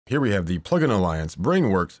Here we have the Plugin Alliance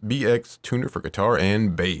Brainworx BX tuner for guitar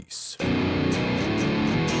and bass.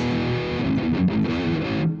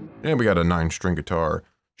 And we got a 9-string guitar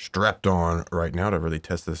strapped on right now to really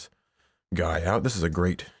test this guy out. This is a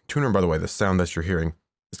great tuner. By the way, the sound that you're hearing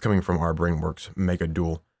is coming from our Brainworx Mega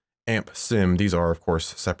Dual amp sim. These are, of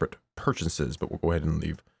course, separate purchases, but we'll go ahead and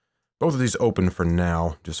leave both of these open for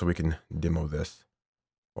now, just so we can demo this.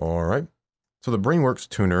 All right. So the Brainworx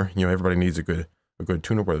tuner, everybody needs a good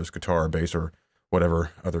tuner, whether it's guitar or bass or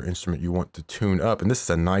whatever other instrument you want to tune up. And this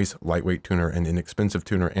is a nice lightweight tuner, an inexpensive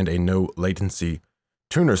tuner, and a no latency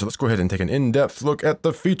tuner. So let's go ahead and take an in-depth look at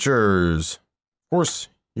the features. Of course,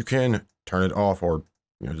 you can turn it off or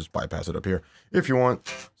just bypass it up here if you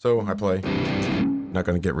want. So I play. Not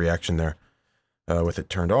going to get reaction there with it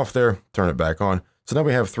turned off there. Turn it back on. So now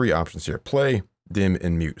we have 3 options here: play, dim,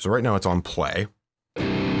 and mute. So right now it's on play.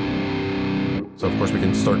 So of course we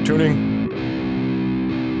can start tuning.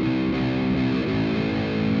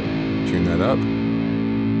 Tune that up.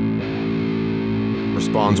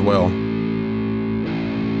 Responds well. All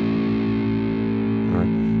right.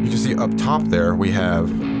 You can see up top there we have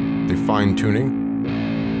the fine tuning,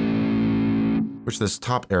 which this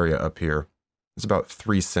top area up here is about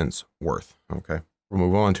 3 cents worth. Okay. We'll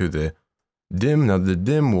move on to the dim. Now the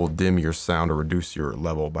dim will dim your sound or reduce your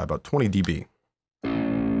level by about 20 dB. So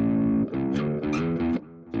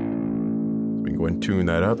we can go ahead and tune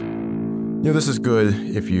that up. This is good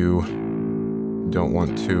if you don't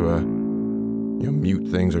want to mute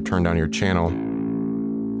things or turn down your channel.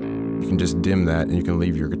 You can just dim that and you can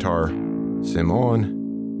leave your guitar sim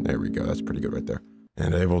on. There we go. That's pretty good right there.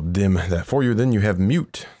 And it will dim that for you. Then you have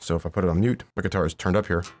mute. So if I put it on mute, my guitar is turned up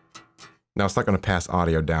here. Now it's not going to pass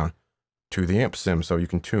audio down to the amp sim, so you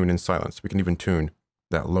can tune in silence. We can even tune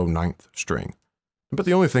that low 9th string. But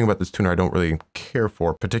the only thing about this tuner I don't really care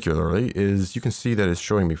for particularly is you can see that it's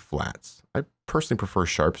showing me flats. I personally prefer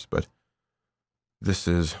sharps, but this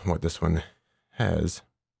is what this one has.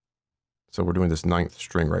 So we're doing this 9th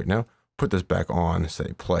string right now. Put this back on,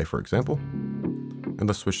 say play, for example. And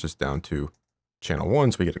let's switch this down to channel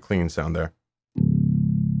 1 so we get a clean sound there. You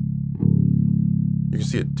can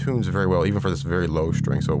see it tunes very well, even for this very low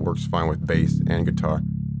string, so it works fine with bass and guitar.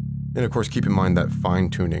 And of course, keep in mind that fine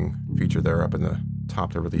tuning feature there up in the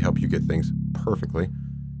top to really help you get things perfectly.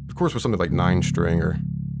 Of course, with something like 9-string or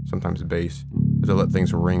sometimes bass, to let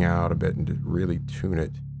things ring out a bit and to really tune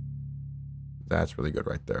it. That's really good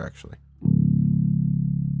right there, actually.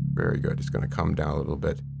 Very good. It's going to come down a little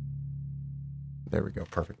bit. There we go.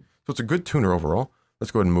 Perfect. So it's a good tuner overall.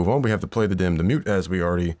 Let's go ahead and move on. We have the play, the dim, the mute, as we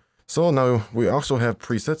already saw. Now, we also have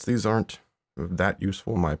presets. These aren't that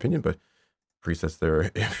useful, in my opinion, but presets there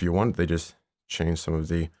if you want. They just change some of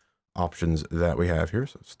the options that we have here.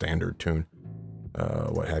 So standard tune,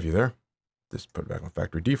 what have you there. Just put it back on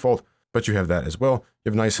factory default, but you have that as well. You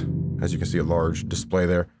have nice, as you can see, a large display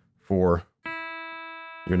there for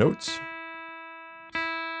your notes.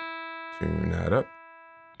 Tune that up.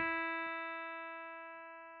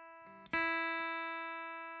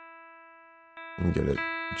 And get it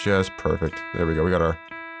just perfect. There we go. We got our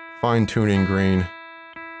fine tuning green.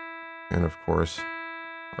 And of course,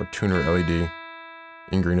 our tuner LED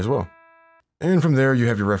in green as well. And from there, you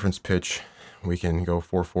have your reference pitch. We can go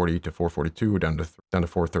 440 to 442, down to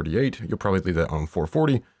 438. You'll probably leave that on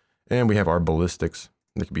 440. And we have our ballistics.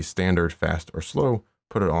 They can be standard, fast, or slow.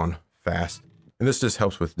 Put it on fast. And this just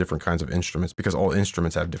helps with different kinds of instruments because all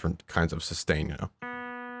instruments have different kinds of sustain, So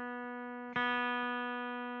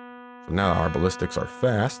now our ballistics are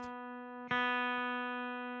fast.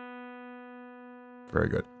 Very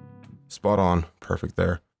good. Spot on. Perfect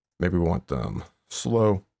there. Maybe we want them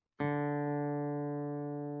slow.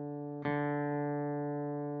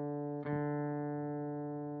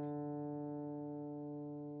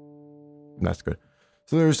 That's good.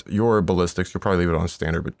 So there's your ballistics. You'll probably leave it on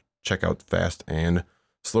standard, but check out fast and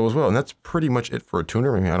slow as well. And that's pretty much it for a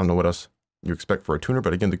tuner. I mean, I don't know what else you expect for a tuner,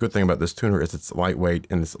 but again, the good thing about this tuner is it's lightweight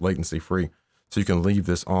and it's latency free. So you can leave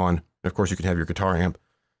this on. And of course, you can have your guitar amp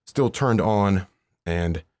still turned on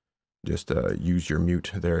and just use your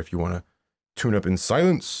mute there if you want to tune up in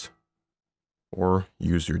silence, or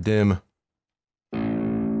use your dim,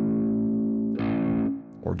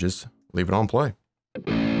 or just leave it on play.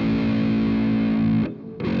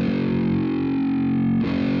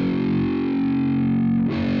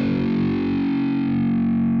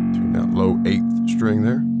 Tune that low 8th string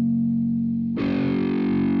there.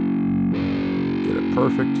 Get it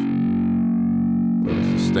perfect. Let it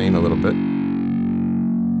sustain a little bit.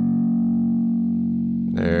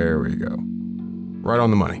 There we go. Right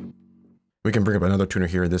on the money. We can bring up another tuner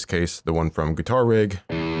here, in this case, the one from Guitar Rig.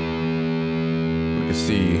 We can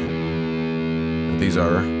see that these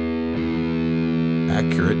are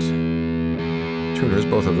accurate tuners,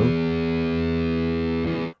 both of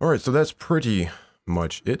them. All right, so that's pretty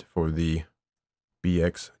much it for the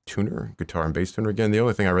BX tuner, guitar and bass tuner. Again, the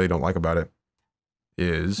only thing I really don't like about it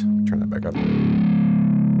is, turn that back up,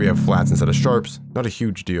 we have flats instead of sharps. Not a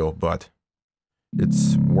huge deal, but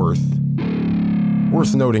it's worth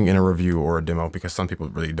noting in a review or a demo, because some people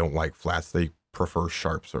really don't like flats. They prefer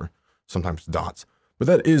sharps or sometimes dots. But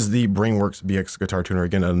that is the Brainworx BX guitar tuner.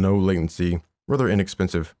 Again, a no latency, rather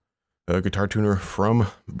inexpensive guitar tuner from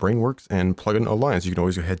Brainworx and Plugin Alliance. You can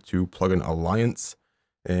always go ahead to Plugin Alliance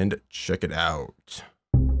and check it out.